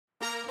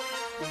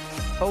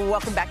Oh,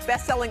 welcome back.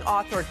 Best-selling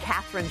author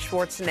Katherine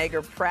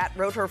Schwarzenegger Pratt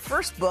wrote her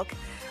first book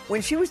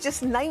when she was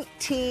just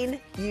 19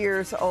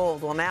 years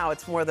old. Well, now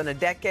it's more than a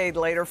decade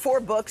later. 4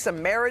 books, a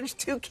marriage,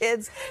 2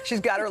 kids. She's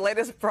got her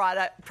latest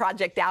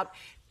project out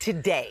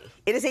today.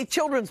 It is a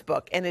children's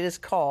book, and it is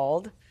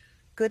called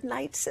Good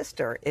Night,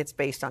 Sister. It's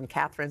based on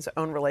Katherine's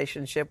own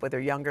relationship with her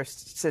younger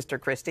sister,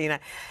 Christina.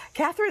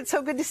 Katherine, it's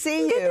so good to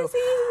see you. Good to see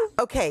you.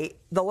 Okay,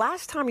 the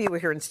last time you were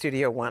here in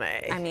Studio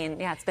 1A. I mean,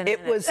 yeah, it's been a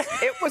minute.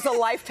 It was a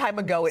lifetime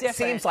ago. It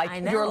seems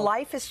like your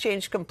life has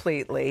changed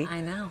completely. I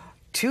know.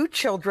 2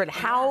 children.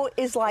 How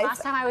is life?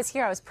 Last time I was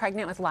here, I was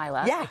pregnant with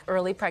Lila. Yeah. Like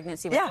early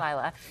pregnancy with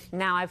Lila.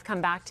 Now I've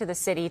come back to the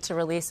city to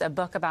release a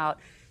book about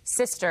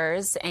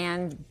sisters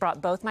and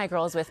brought both my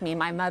girls with me,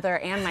 my mother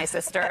and my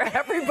sister.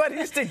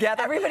 Everybody's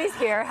together. Everybody's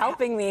here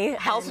helping me.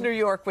 How's New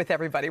York with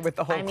everybody, with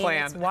the whole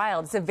clan? It's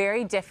wild. It's a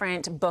very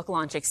different book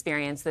launch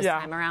experience this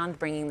time around,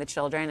 bringing the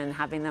children and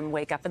having them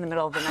wake up in the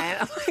middle of the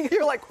night.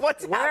 You're like,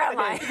 where am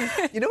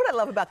I? You know what I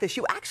love about this?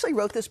 You actually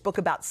wrote this book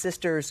about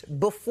sisters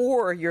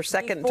before your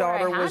second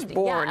daughter was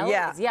born.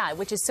 Yeah,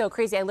 which is so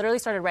crazy. I literally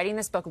started writing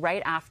this book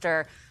right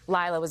after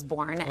Lila was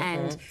born,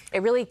 and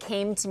it really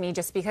came to me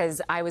just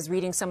because I was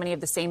reading so many of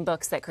the same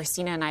books that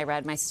Christina and I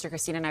read, my sister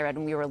Christina and I read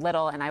when we were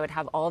little, and I would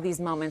have all these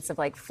moments of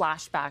like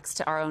flashbacks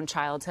to our own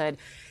childhood,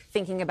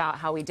 thinking about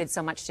how we did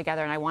so much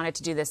together. And I wanted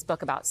to do this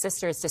book about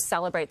sisters to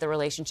celebrate the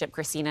relationship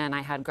Christina and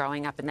I had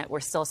growing up and that we're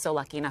still so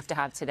lucky enough to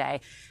have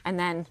today. And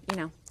then, you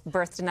know,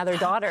 birthed another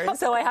daughter.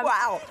 So I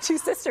have 2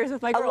 sisters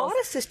with my girls. A lot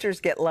of sisters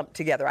get lumped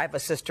together. I have a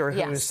sister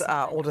who's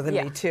older than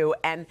me, too.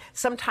 And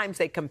sometimes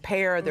they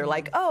compare. They're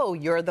like, oh,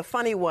 you're the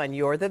funny one.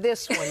 You're the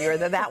this one. You're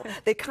the that one.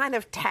 They kind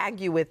of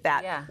tag you with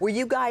that. Yeah. Were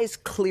you guys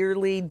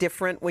clearly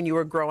different when you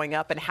were growing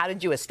up? And how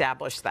did you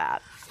establish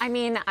that? I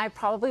mean, I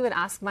probably would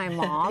ask my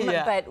mom,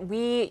 but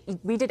we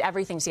did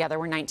everything together.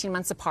 We're 19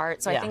 months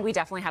apart. So I think we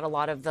definitely had a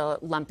lot of the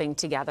lumping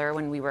together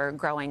when we were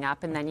growing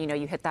up. And then, you know,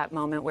 you hit that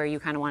moment where you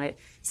kind of want to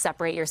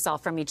separate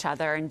yourself from each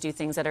other and do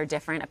things that are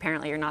different.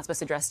 Apparently, you're not supposed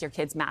to dress your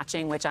kids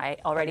matching, which I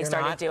already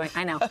started doing.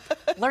 I know.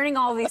 Learning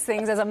all of these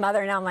things as a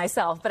mother now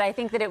myself. But I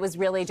think that it was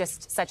really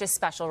just such a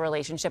special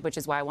relationship, which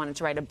is why I wanted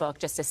to write a book,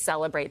 just to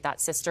celebrate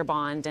that sister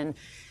bond and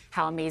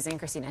how amazing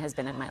Christina has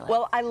been in my life.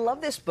 Well, I love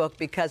this book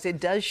because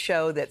it does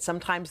show that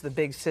sometimes the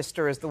big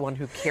sister is the one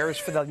who cares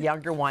for the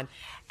younger one.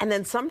 And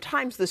then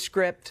sometimes the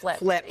script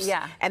flips.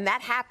 Yeah. And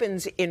that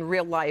happens in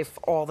real life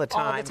all the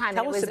time. All the time.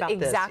 Tell us about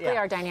this. Exactly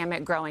our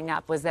dynamic growing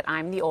up was that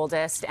I'm the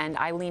oldest, and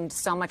I leaned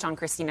so much on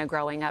Christina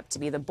growing up to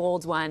be the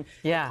bold one,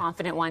 the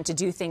confident one, to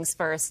do things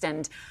first.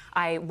 And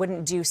I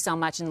wouldn't do so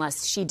much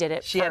unless she did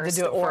it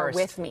first or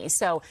with me.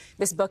 So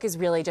this book is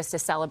really just to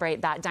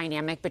celebrate that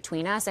dynamic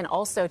between us, and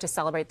also to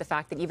celebrate the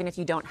fact that even if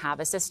you don't have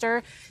a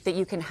sister, that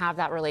you can have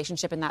that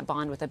relationship and that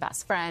bond with a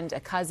best friend,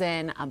 a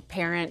cousin, a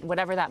parent,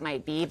 whatever that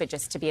might be. But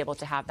just to be able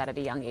to have that at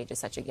a young age is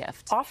such a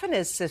gift. Often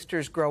as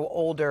sisters grow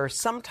older,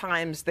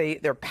 sometimes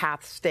their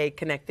paths stay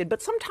connected, but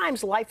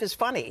sometimes life is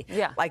funny.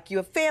 Yeah. Like you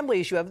have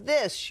families, you have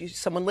this,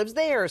 someone lives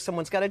there,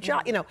 someone's got a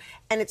job, you know,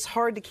 and it's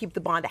hard to keep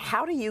the bond.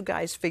 How do you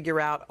guys figure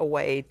out a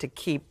way to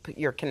keep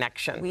your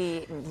connection?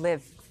 We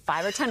live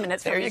 5 or 10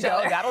 minutes from each other. There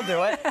you go. That'll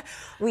do it.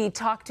 We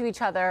talk to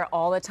each other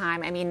all the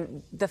time. I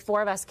mean, the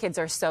 4 of us kids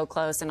are so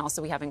close, and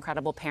also we have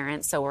incredible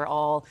parents, so we're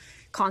all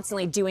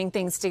constantly doing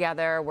things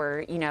together.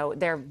 We're, you know,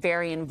 they're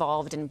very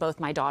involved in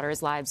both my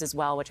daughters' lives as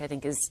well, which I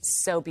think is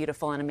so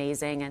beautiful and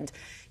amazing. And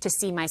to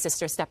see my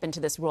sister step into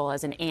this role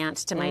as an aunt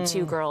to my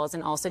 2 girls,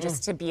 and also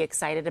just to be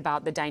excited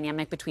about the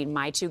dynamic between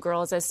my 2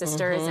 girls as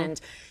sisters, and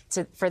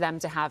for them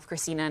to have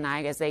Christina and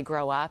I as they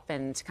grow up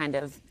and kind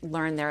of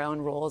learn their own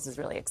roles is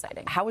really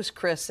exciting. How is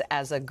Chris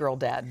as a girl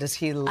dad? Does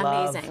he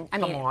love? Amazing. I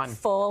mean,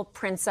 full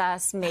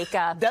princess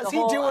makeup. Does he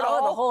do it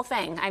all? The whole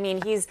thing. I mean,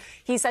 he's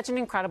such an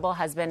incredible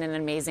husband and an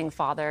amazing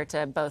father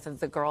to both of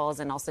the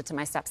girls and also to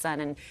my stepson,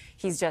 and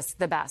he's just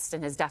the best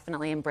and has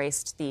definitely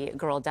embraced the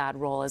girl dad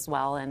role as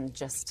well and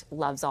just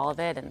loves all of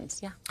it. And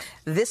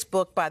This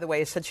book, by the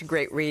way, is such a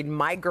great read.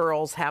 My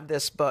girls have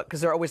this book because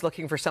they're always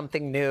looking for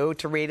something new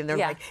to read, and they're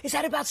like, is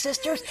that about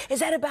sisters? Is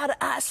that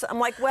about us? I'm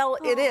like, well,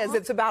 it is.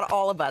 It's about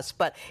all of us,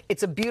 but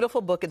it's a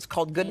beautiful book. It's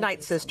called Good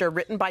Night, Sister,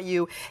 written by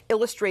you,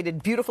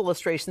 illustrated, beautiful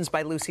illustrations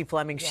by Lucy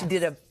Fleming. She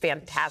did a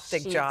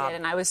fantastic job. She did,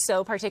 and I was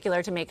so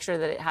particular to make sure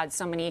that it had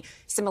so many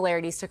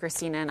similarities to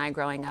Christina and I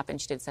growing up, and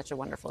she did such a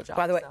wonderful job.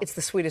 By the way, it's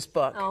the sweetest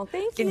book. Oh,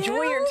 thank you.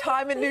 Enjoy your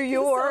time in New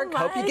York. So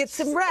Hope you get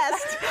some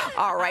rest.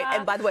 All right.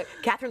 And by the way,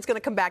 Katherine's going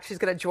to come back. She's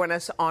going to join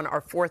us on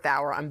our 4th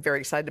hour. I'm very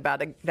excited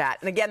about that.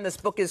 And again, this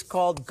book is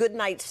called Good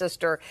Night,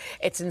 Sister.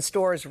 It's in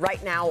stores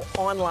right now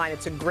online.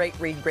 It's a great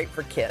read, great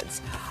for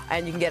kids.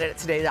 And you can get it at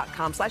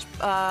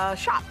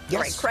today.com/shop. Yes.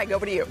 All right, Craig,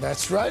 over to you.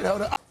 That's right.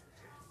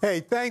 Hey,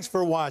 thanks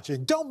for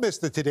watching. Don't miss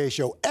the Today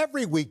Show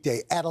every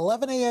weekday at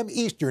 11 a.m.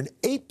 Eastern,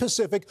 8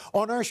 Pacific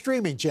on our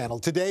streaming channel,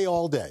 Today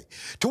All Day.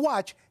 To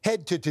watch,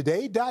 head to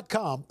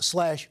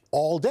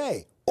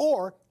today.com/allday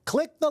or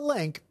click the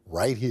link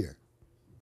right here.